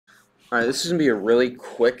Alright, this is going to be a really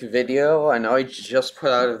quick video. I know I just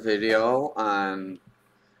put out a video on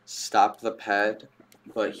Stop the Ped,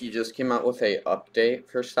 but he just came out with a update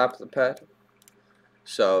for Stop the Ped.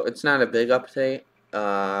 So it's not a big update,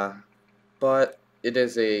 but it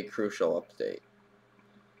is a crucial update.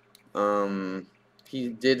 He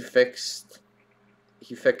did fixed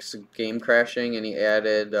game crashing, and he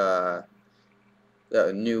added a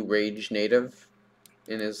new Rage native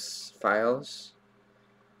in his files.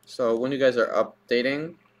 So when you guys are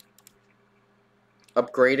upgrading,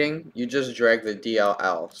 you just drag the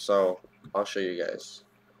DLL. So I'll show you guys.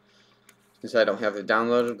 Since I don't have it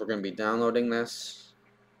downloaded, we're going to be downloading this.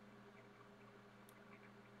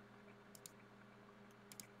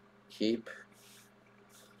 Keep.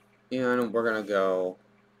 And we're going to go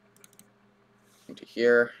into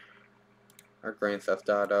here, our Grand Theft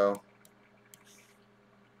Auto.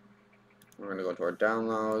 We're going to go to our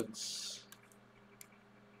downloads.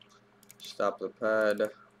 Stop the Ped.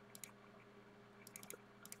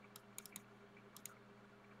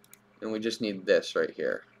 And we just need this right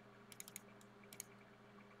here.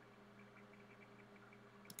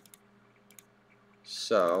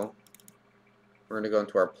 So we're going to go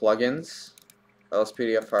into our plugins,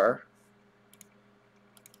 LSPDFR,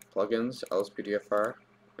 plugins, LSPDFR,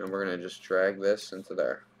 and we're going to just drag this into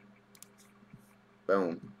there.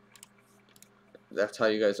 Boom. That's how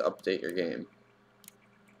you guys update your game.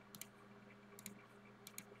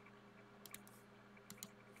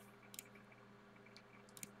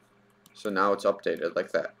 So now it's updated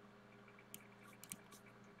like that.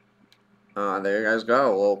 There you guys go.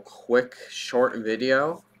 A little quick, short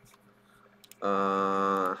video.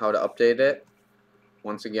 How to update it.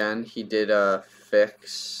 Once again, he did a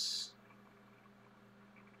fix.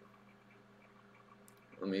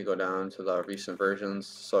 Let me go down to the recent versions.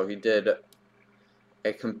 So he did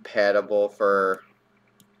a compatible for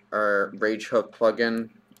our Rage Hook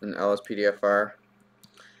plugin in LSPDFR,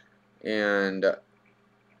 and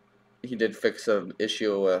he did fix an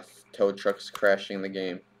issue with tow trucks crashing the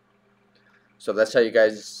game. So that's how you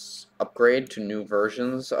guys upgrade to new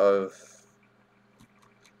versions of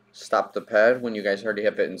Stop the Ped when you guys already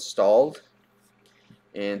have it installed.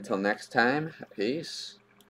 And until next time, peace.